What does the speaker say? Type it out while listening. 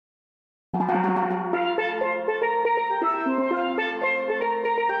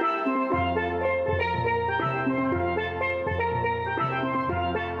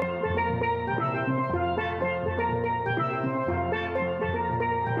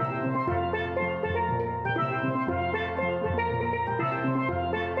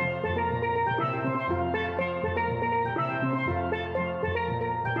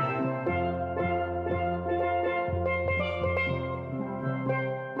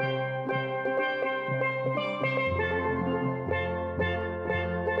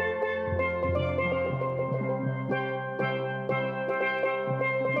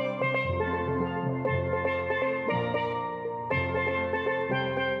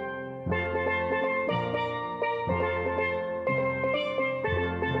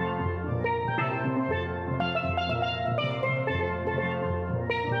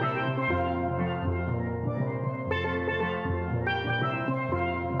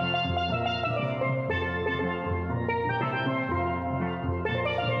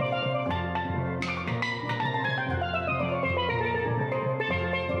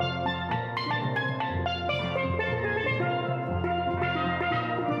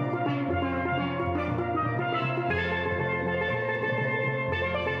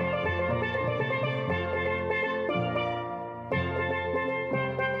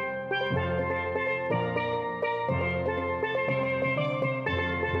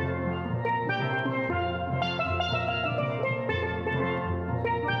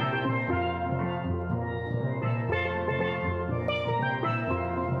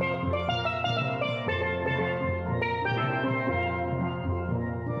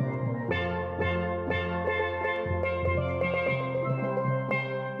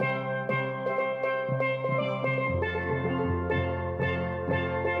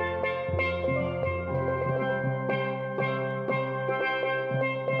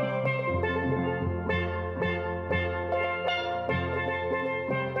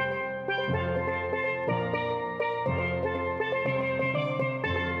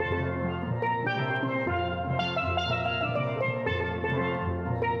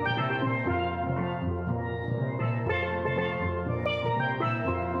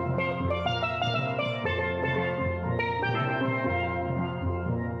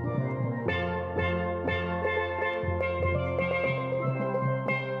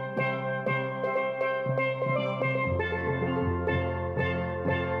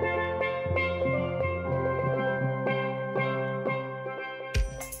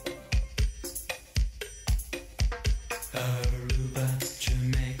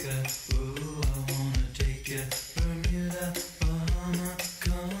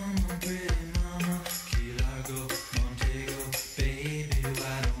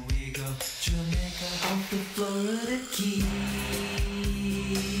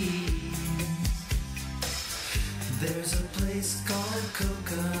There's a place called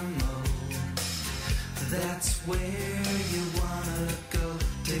Kokomo. That's where you wanna go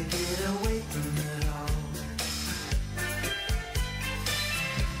to get away from it all.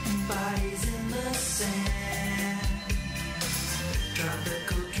 Bodies in the sand,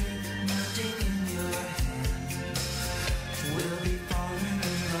 tropical drink melting in your hand. We'll be falling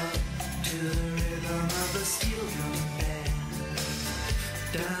in love to the rhythm of a steel drum band.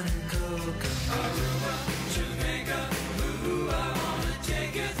 Down in Kokomo, Aruba, Jamaica, ooh, I wanna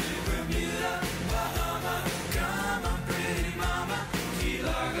take you through Bermuda, Bahama. Come on, pretty mama, Key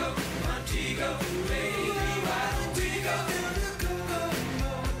Largo, Montego, baby, why don't we go down to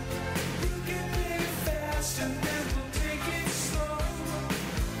Kokomo? We'll get there fast and then we'll take it slow.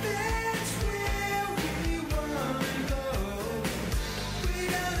 That's where we wanna go. We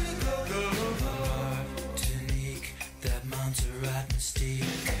gotta go, Martinique, that Montserrat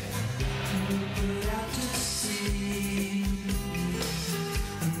mystique. We'll put out to sea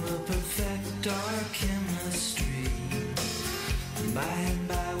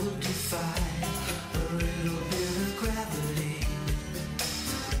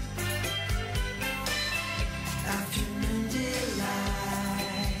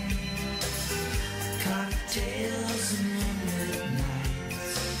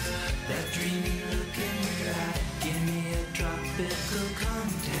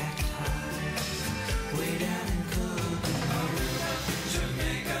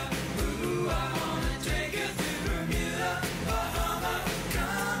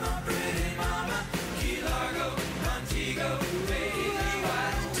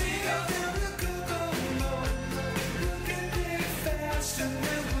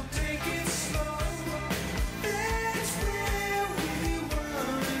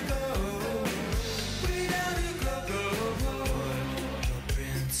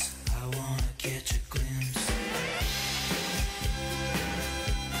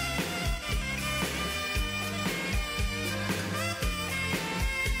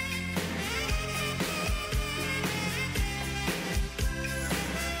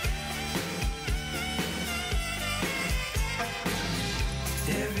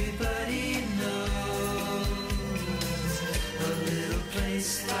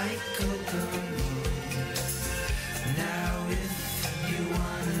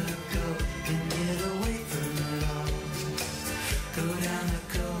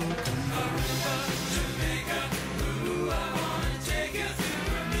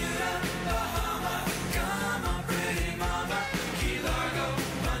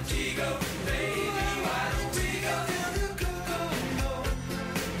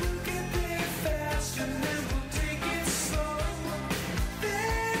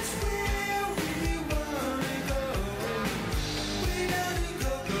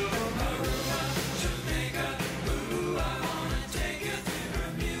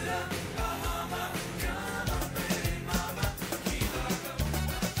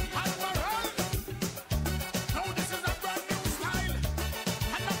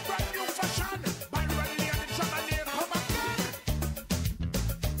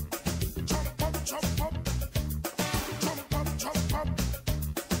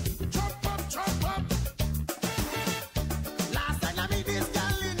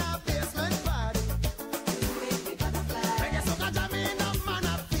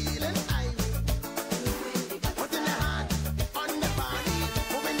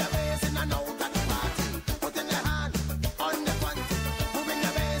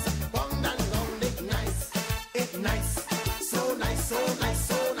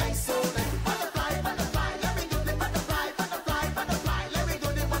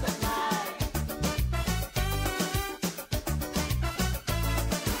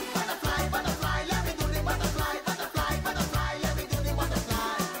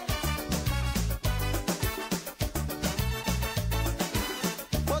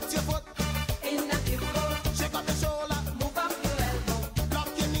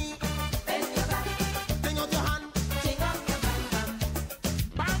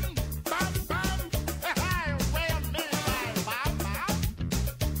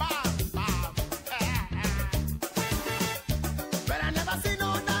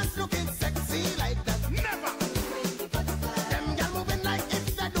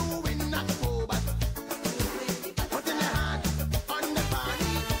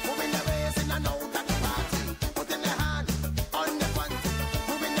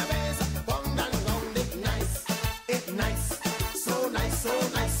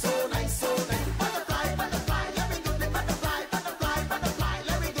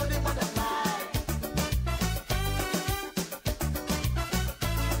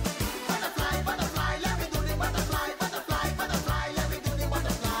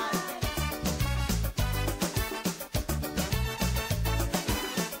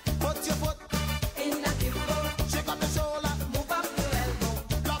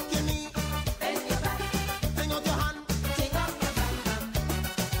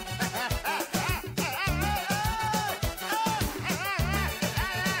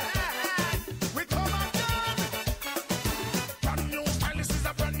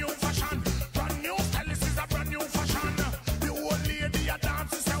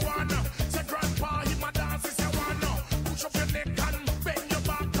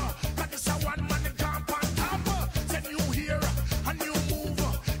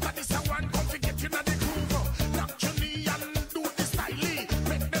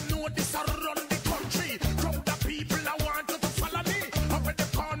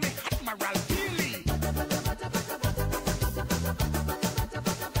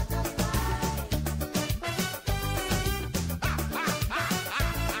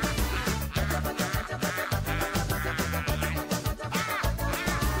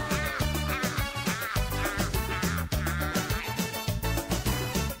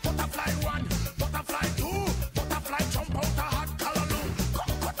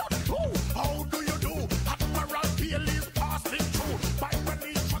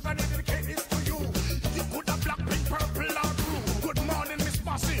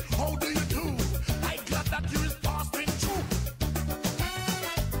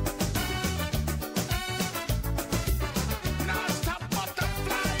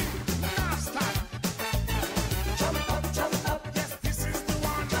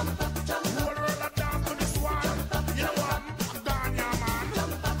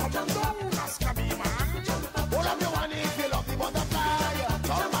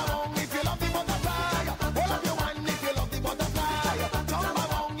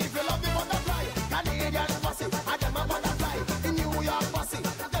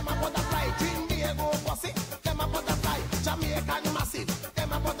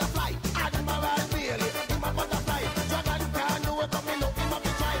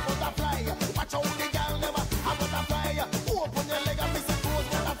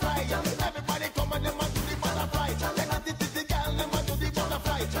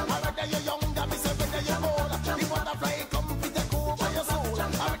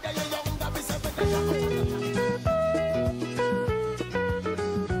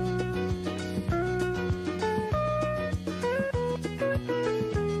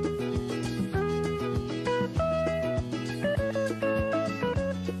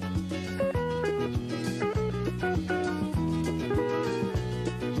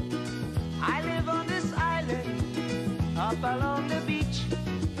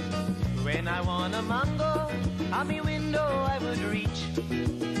a mango on me window I would reach.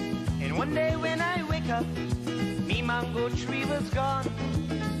 And one day when I wake up, me mango tree was gone.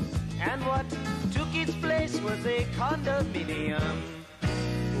 And what took its place was a condominium.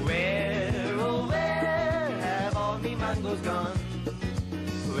 Where, oh where have all me mangoes gone?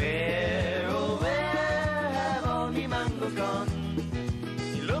 Where, oh where have all me mangoes gone?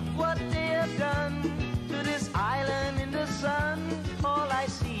 Look what they have done to this island in the sun. All I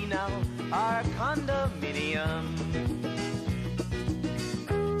see now are condominium.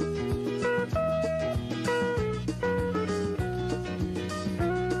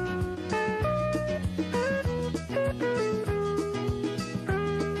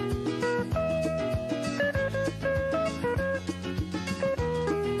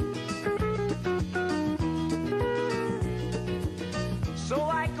 So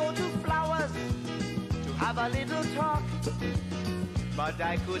I go to Flowers to have a little talk, but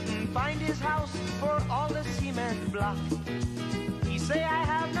I couldn't find his house for all the cement block. He say I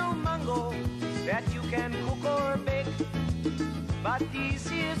have no mango that you can cook or bake, but these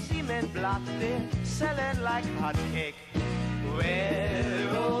here cement blocks they're selling like hot cake. Where,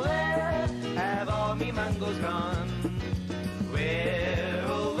 oh where have all me mangoes gone? Where,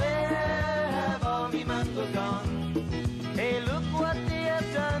 oh where have all me mangoes gone? Hey, look what they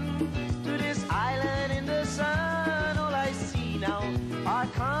have done to this island in the sun. All I see now are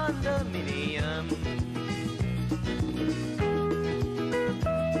condominium.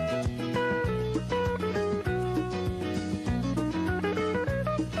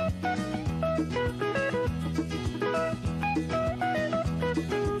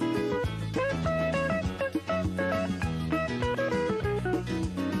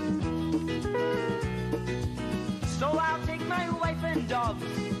 So I'll take my wife and dogs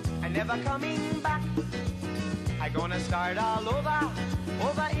and never coming back. I gonna start all over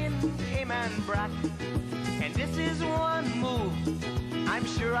in Cayman Brac. And this is one move I'm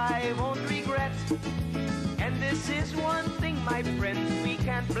sure I won't regret. And this is one thing, my friends, we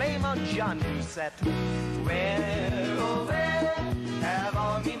can't blame on John Doucette. Where, oh where have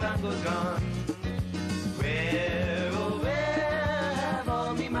all me mangoes gone? Where, oh where have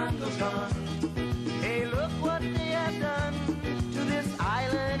all me mangoes gone? Hey, look what they have done to this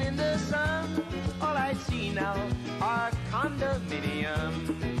island in the sun. All I see now are condominium.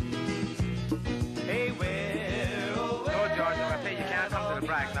 Hey, where, oh where? No, George, I tell you, you can't come to the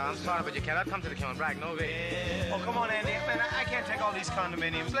Brac. Now, I'm sorry, but you cannot come to the Cayman Brac. No way. Oh, come on, Andy. Man, I can't take all these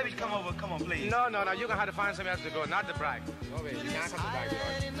condominiums. Let me come over. Come on, please. No, you're going to have to find somewhere else to go, not the Brac. No way, you can't come to the Brac,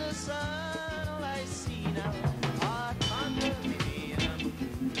 George. In the sun, all I see now are condominium.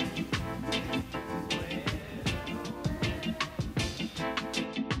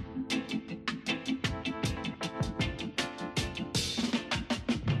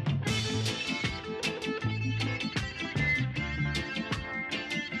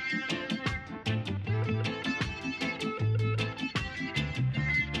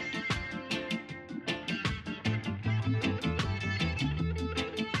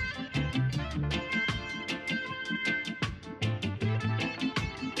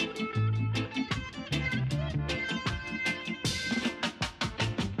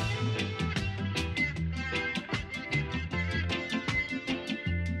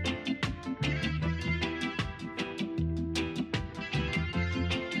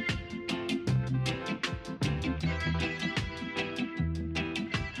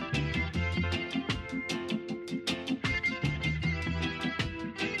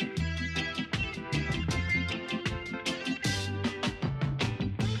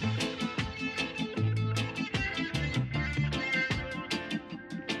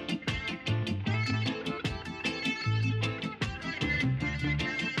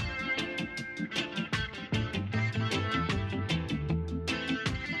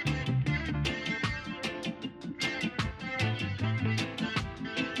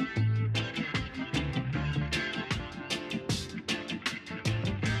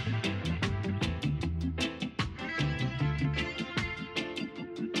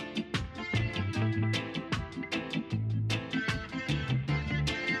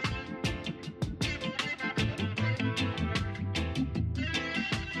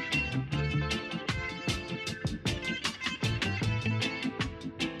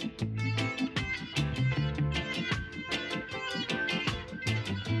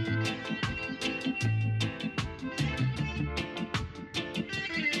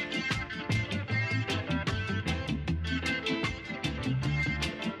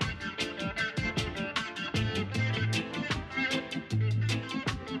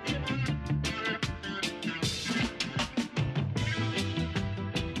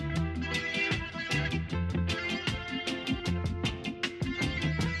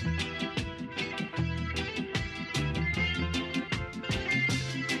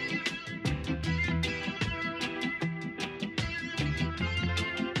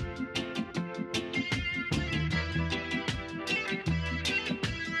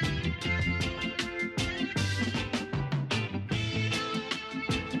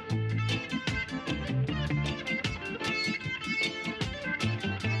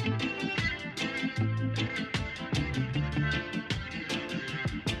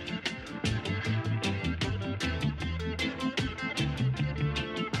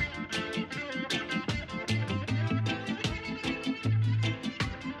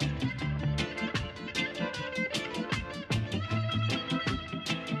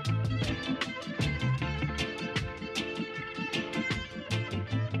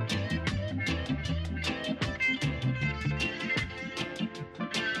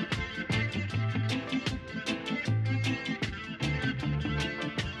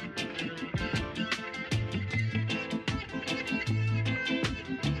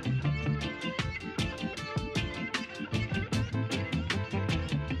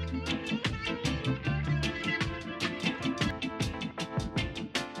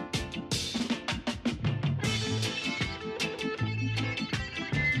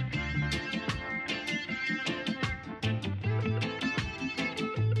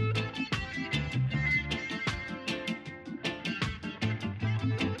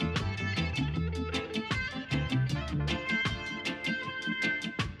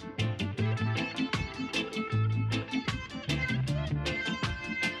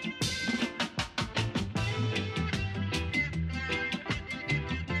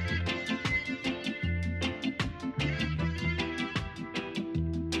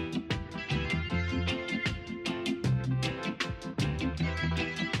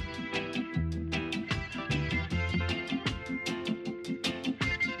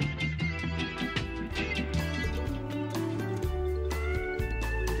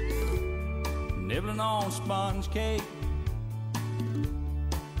 nibbling on sponge cake,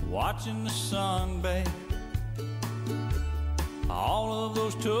 watching the sun bake. All of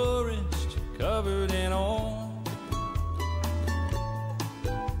those tourists covered in oil,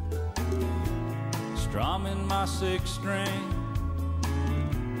 strumming my sixth string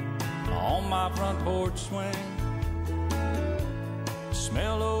on my front porch swing.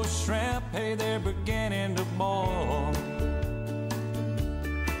 Smell those shrimp, hey, they're beginning to boil.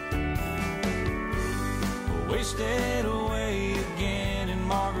 Wasted away again in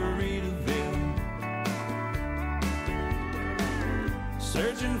Margaritaville,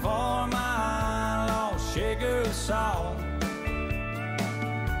 searching for my lost shaker of salt.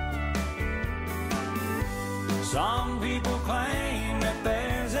 Some people claim that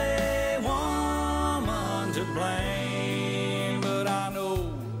there's a woman to blame, but I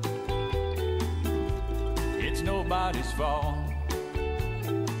know it's nobody's fault.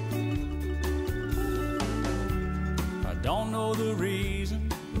 I don't know the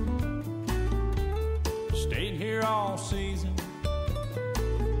reason, stayed here all season.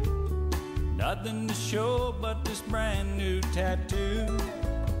 Nothing to show but this brand new tattoo.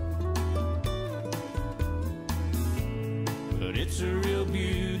 But it's a real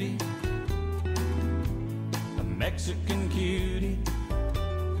beauty, a Mexican cutie.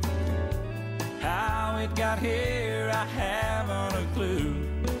 How it got here, I haven't a clue.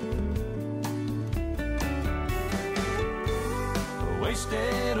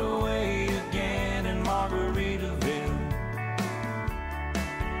 Wasted away again in Margaritaville,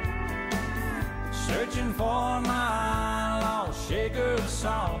 searching for my lost shaker of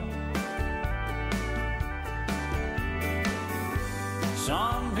salt.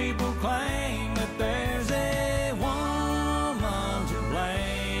 Some people claim that there's a woman to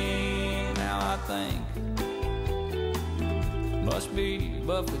blame. Now I think must be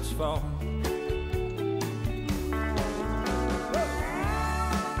Buffett's fault.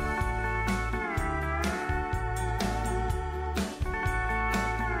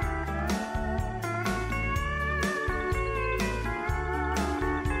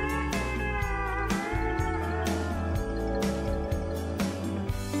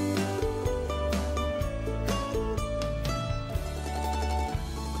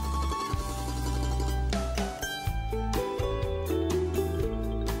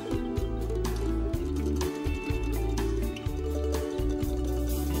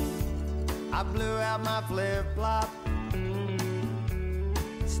 I blew out my flip-flop,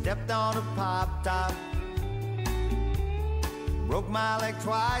 stepped on a pop top, broke my leg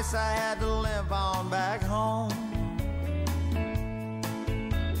twice, I had to limp on back home.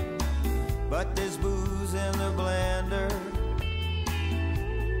 But there's booze in the blender,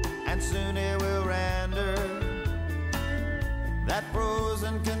 and soon it will render that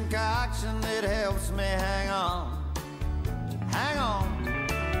frozen concoction that helps me hang on, hang on.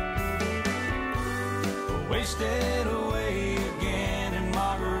 Wasted away again in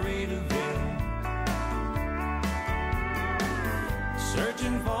Margaritaville,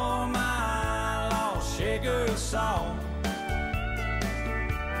 searching for my lost shaker of salt.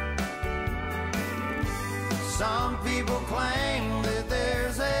 Some people claim that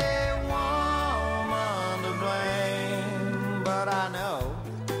there's a woman to blame, but I know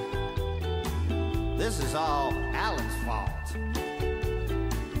this is all Alan's fault.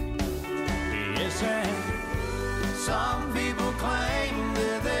 Yes, and some people claim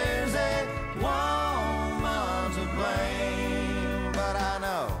that there's a woman to blame, but I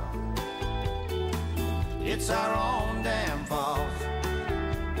know it's our own damn fault.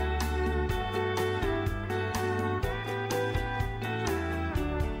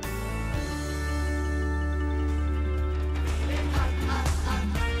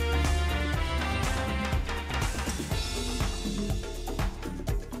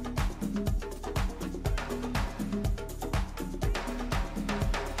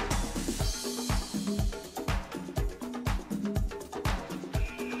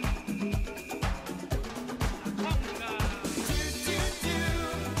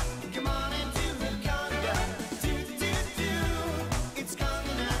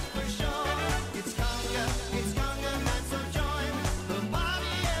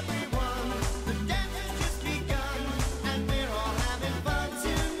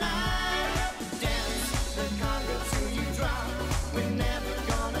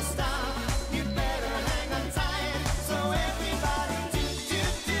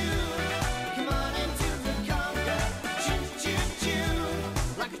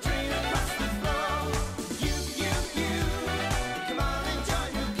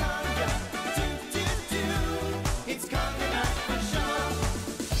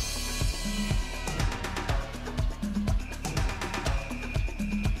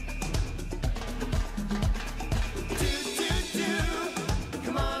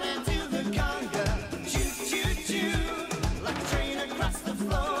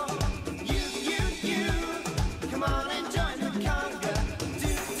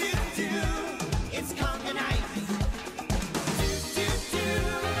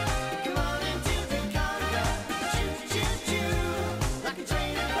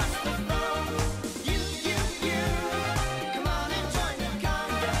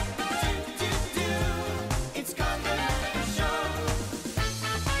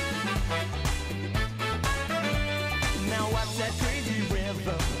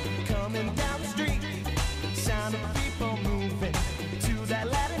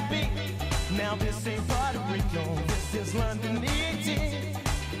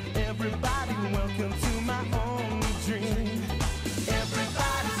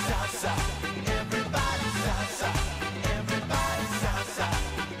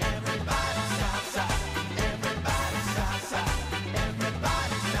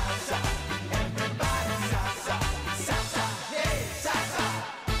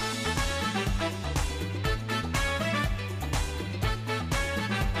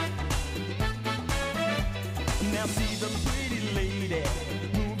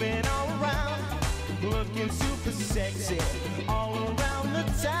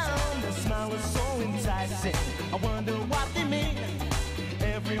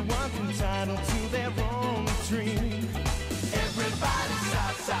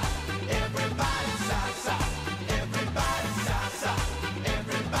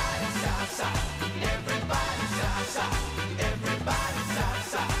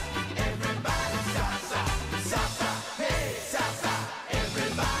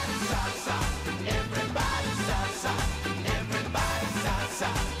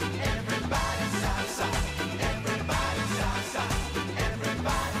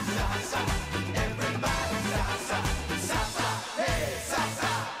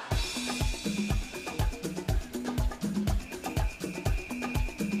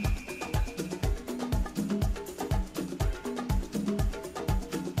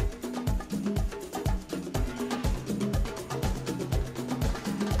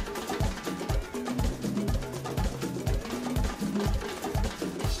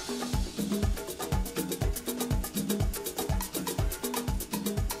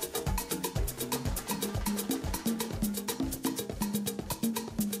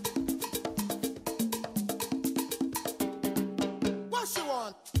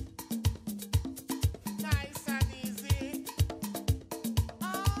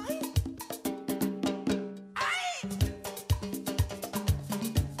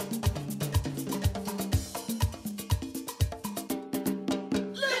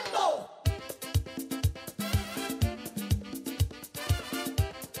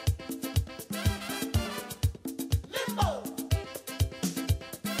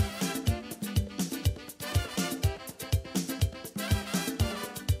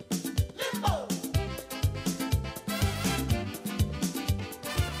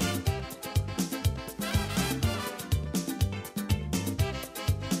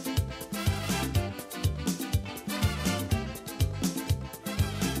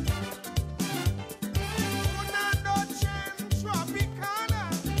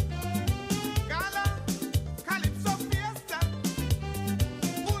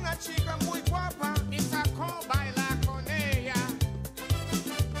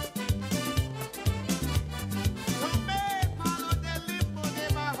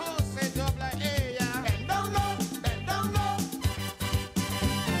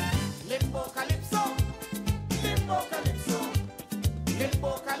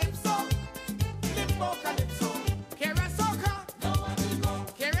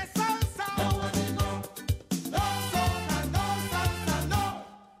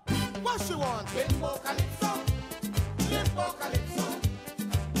 want? Limbo calypso, limbo calypso,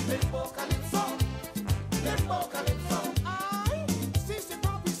 limbo calypso, limbo calypso. Ay, sí, sí,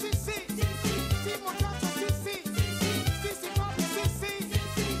 papi, sí, sí, sí, muchacho, sí, sí, sí, sí, papi, sí, sí,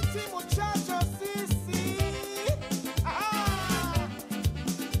 sí, muchacho, sí, sí. Ajá.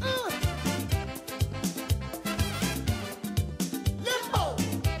 Limbo.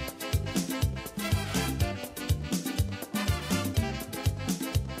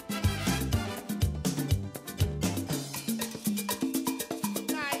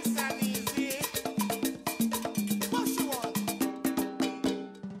 Nice and easy. What you want?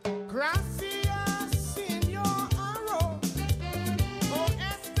 Gracias, señor Arrow. Oh,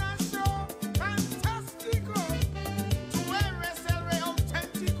 esta show fantástico. Tú eres el rey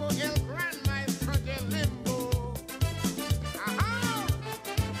auténtico, el gran maestro del limbo. Ajá.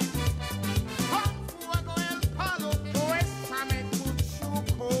 Con fuego el palo, muéstrame tu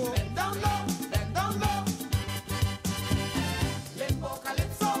chuco. Bend down low, bend down low. Limbo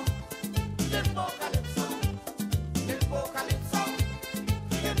calypso, limbo calypso, limbo calypso,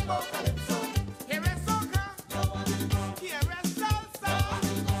 limbo calypso. ¿Quieres soca? ¿Quieres salsa?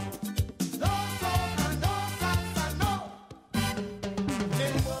 No soca, no salsa, no.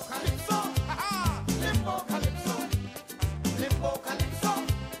 Limbo calypso, ajá. Limbo calypso, limbo calypso,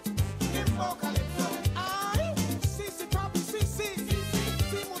 limbo calypso. Ay, sí, sí, papi, sí, sí,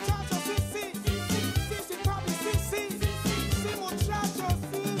 sí, muchacho, sí, sí, sí, sí, papi, sí, sí, sí, muchacho,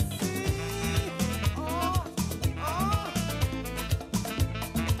 sí, sí. Oh, oh.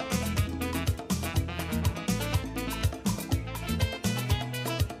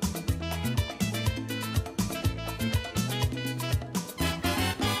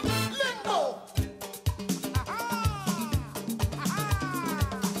 Limbo. Ajá, ajá.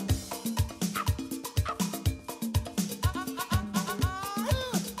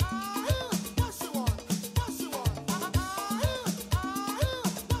 What you want? What you want?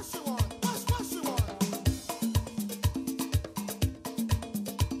 What you want? What you want?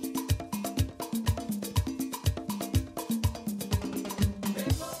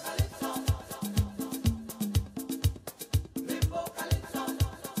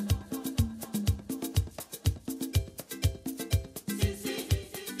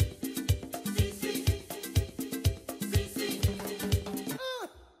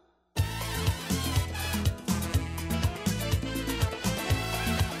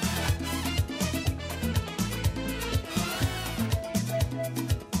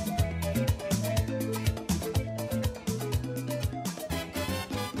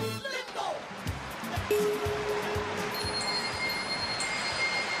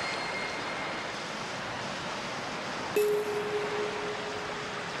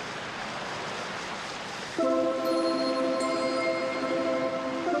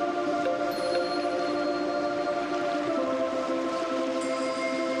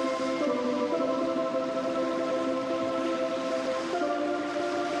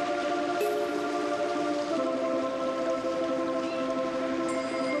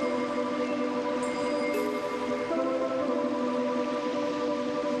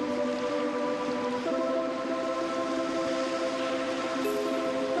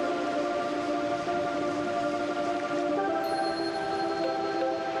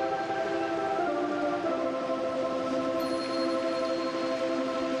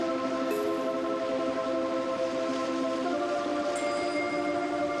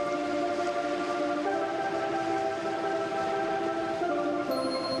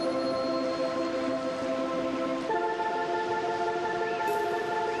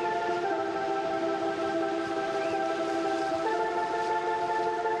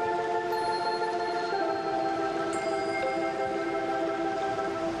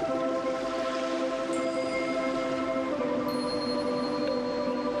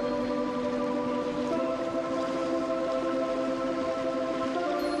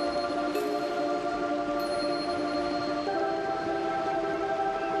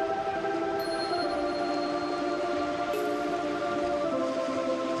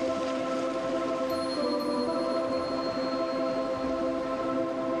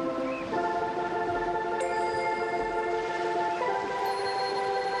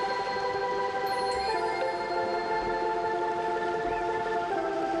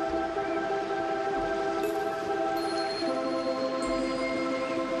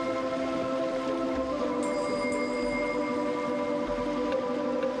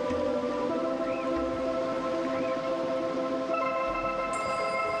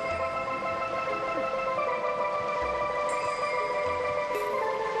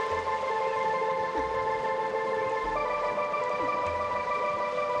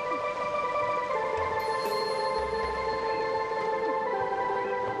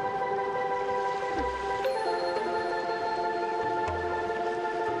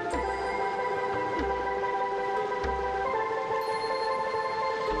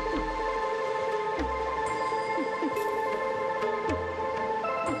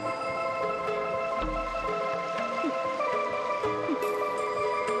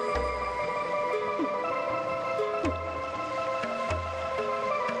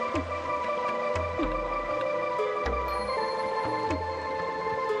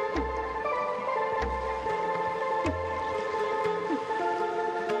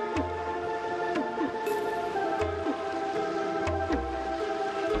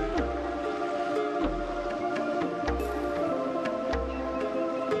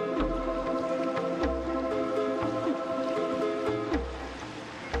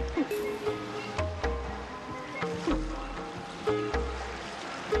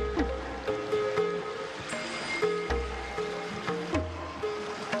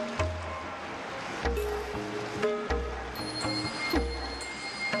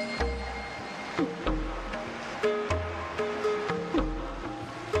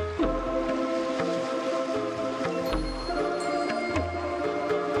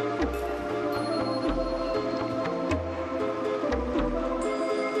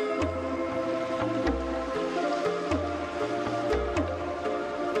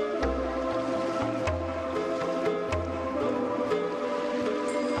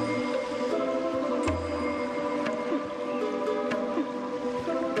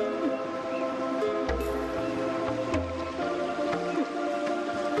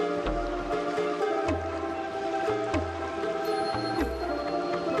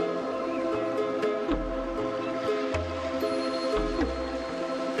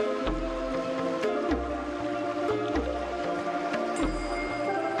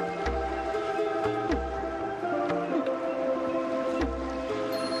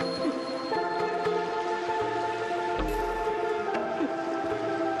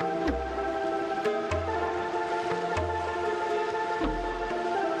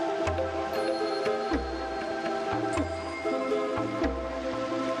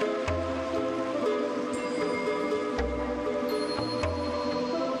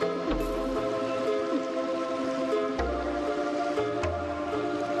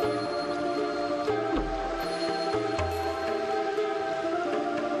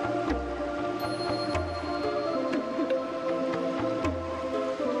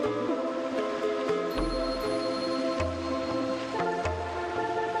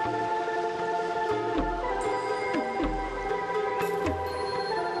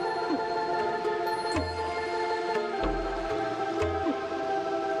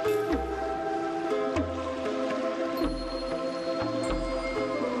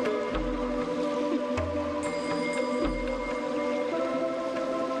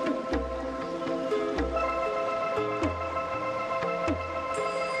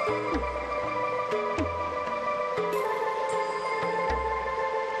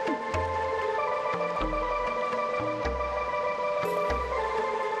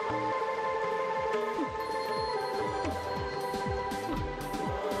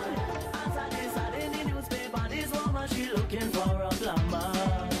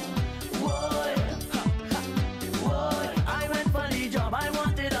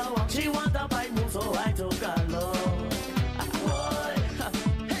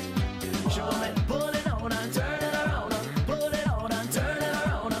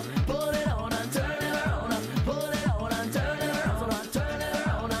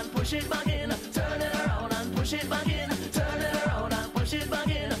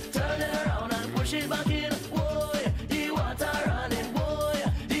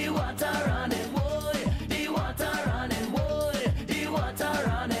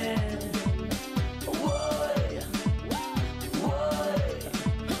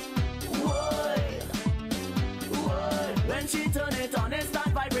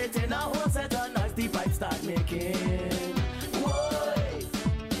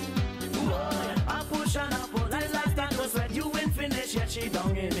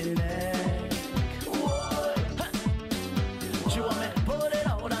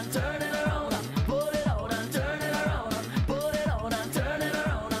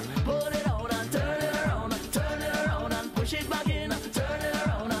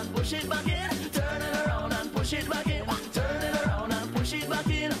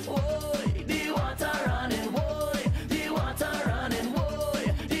 Whoa, the water running, whoa, the water running, whoa,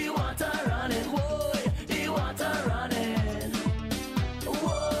 the water running, whoa, the water running.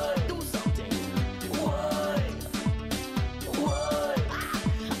 Whoa, do something. Whoa, whoa,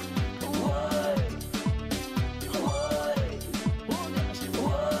 whoa,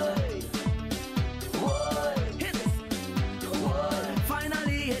 whoa, hit this. Whoa,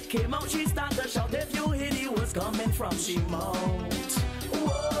 finally it came out. She started to shout. If you hit it was coming from she mouth.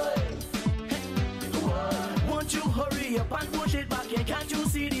 Whoa, whoa, won't you hurry up and push it back in? Can't you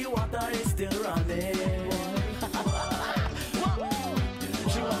see the water is still running?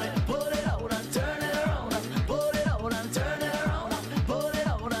 She want me to put it out and turn it around, put it out and turn it around, put it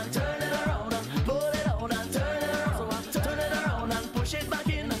out and turn it around, put it out and turn it around. So I turn it around and push it back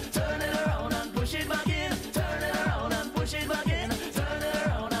in, turn it around and push it back in, turn it around and push it back in, turn it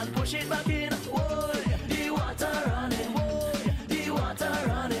around and push it back in. Whoa, the water running, whoa, the water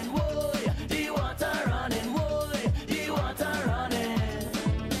running, whoa, the water running, whoa, the water running.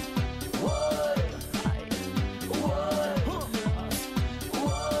 Whoa, whoa,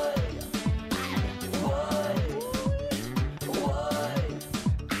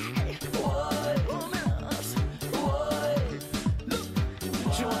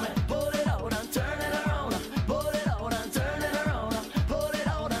 she want me to put it out and turn it around, put it out and turn it around, put it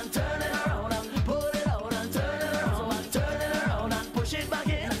out and turn it around, put it out and turn it around. So I turn it around and push it back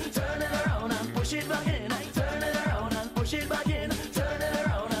in, turn it around and push it back in, turn it around and push it back in, turn it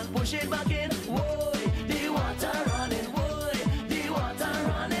around and push it back in. Whoa, the water running, whoa, the water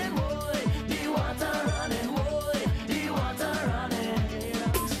running, whoa, the water running, whoa, the water running.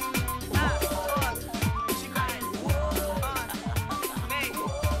 She crying. Me.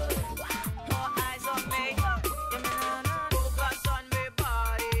 All eyes on me. Focus on me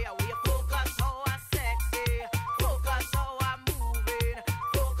body. We focus how I sexy. Focus how I'm moving.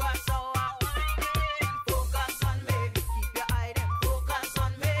 Focus how I whining. Focus on me. Keep your eye them. Focus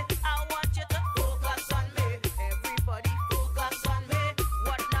on me. I want you to focus on me. Everybody focus on me.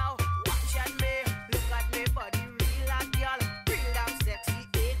 What now? Watch at me. Look at me body. Real hot girl. Real damn sexy.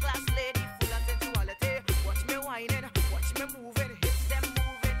 A-class lady. Full of sensuality. Watch me whining. Watch me moving. Hips them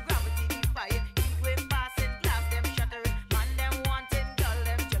moving. Gravity defying. Heat wave passing. Glass them shattering. Man them wanting. Girl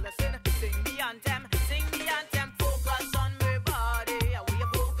them jealousing. Sing the anthem. Sing the anthem. Focus on me body. We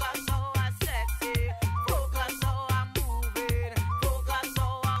focus how I sexy. Focus how I'm moving. Focus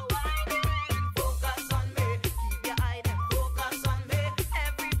how I whining. Focus on me. Keep your eye them. Focus on me.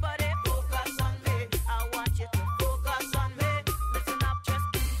 Everybody focus on me. I want you to focus on me. Listen up, just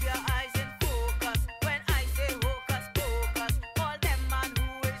keep your eyes in focus. When I say hocus pocus, all them man who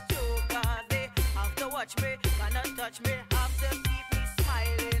is jokers, they have to watch me, cannot touch me, have to keep me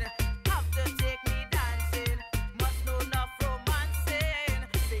smiling, have to take me dancing, must know enough romancing.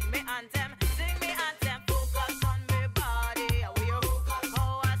 Sing me anthem, focus on me body. We focus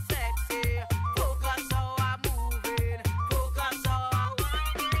how I sexy, focus how I moving, focus how I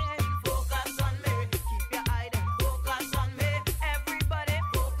whining. Focus on me, keep your eye them, focus on me. Everybody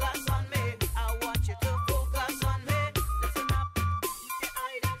focus on me. I want you to focus on me. Listen up, keep your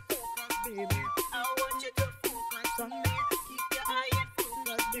eye them, focus, baby. I want you to focus on me. Keep your eye and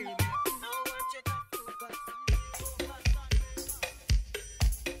focus, baby. I want you to focus on me.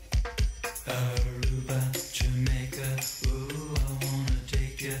 Aruba, Jamaica, ooh, I wanna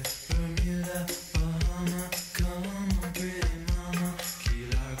take you. Bermuda, Bahama, come on, pretty mama. Key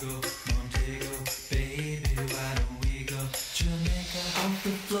Largo, Montego, baby, why don't we go? Jamaica, off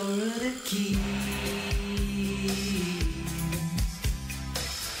the Florida Keys.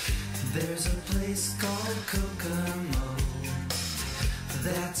 There's a place called Kokomo.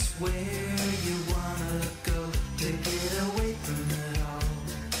 That's where you wanna go to get away from it all.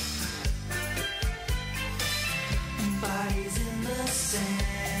 Bodies in the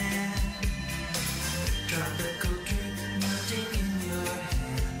sand, tropical drink melting in your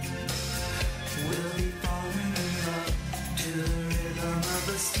hand. We'll be falling in love to the rhythm of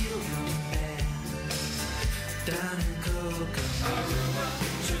a steel drum band. Down in Kokomo. Aruba,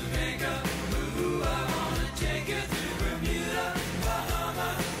 Jamaica, ooh, I wanna take you to Bermuda, Bahama.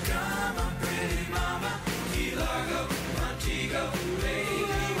 Come on, pretty mama. Key Largo, Montego,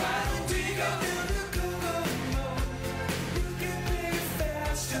 baby, why don't we go? You can make it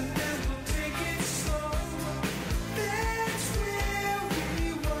fast and then we'll take it slow. That's where we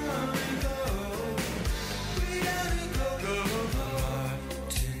wanna go. We gotta go.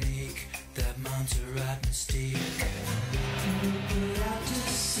 Martinique, that Montserrat mystique. We'll put out to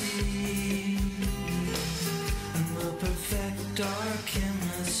sea, and we'll perfect our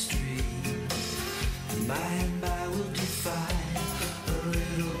chemistry. By and by we'll defy a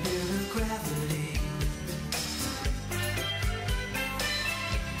little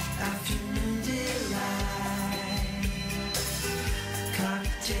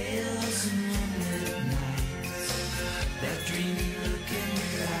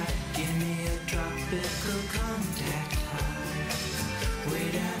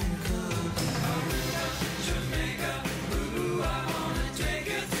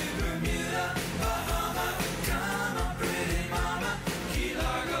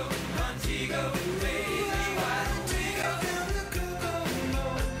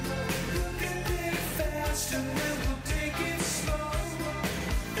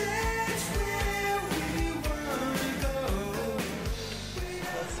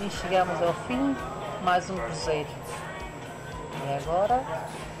assim chegamos ao fim, mais um cruzeiro. E agora,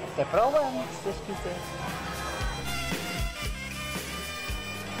 até para o ano, se Deus quiser.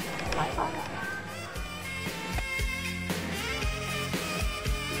 Bye, bye.